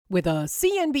With a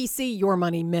CNBC Your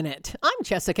Money Minute, I'm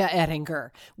Jessica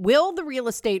Ettinger. Will the real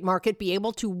estate market be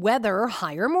able to weather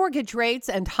higher mortgage rates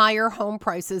and higher home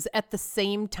prices at the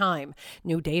same time?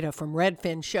 New data from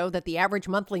Redfin show that the average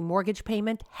monthly mortgage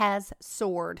payment has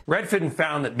soared. Redfin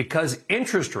found that because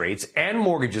interest rates and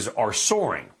mortgages are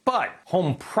soaring, but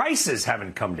home prices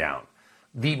haven't come down,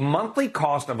 the monthly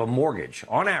cost of a mortgage,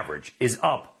 on average, is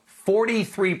up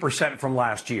 43% from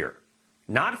last year.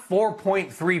 Not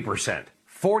 4.3%.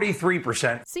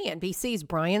 43%. CNBC's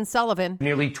Brian Sullivan.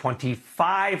 Nearly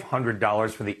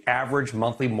 $2,500 for the average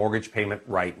monthly mortgage payment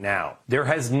right now. There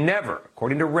has never,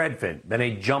 according to Redfin, been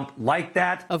a jump like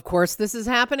that. Of course, this is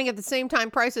happening at the same time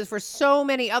prices for so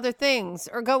many other things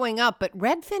are going up, but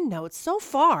Redfin notes so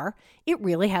far, it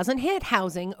really hasn't hit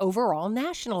housing overall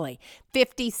nationally.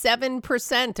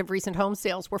 57% of recent home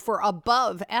sales were for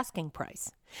above asking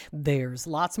price. There's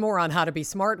lots more on how to be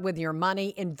smart with your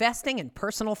money, investing, and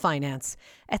personal finance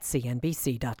at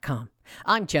CNBC.com.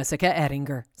 I'm Jessica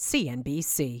Ettinger,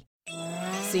 CNBC.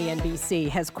 CNBC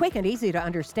has quick and easy to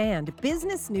understand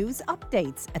business news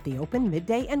updates at the open,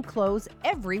 midday, and close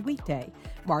every weekday.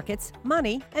 Markets,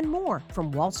 money, and more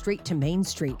from Wall Street to Main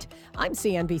Street. I'm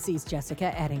CNBC's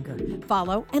Jessica Ettinger.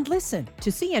 Follow and listen to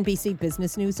CNBC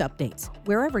Business News Updates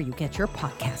wherever you get your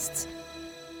podcasts.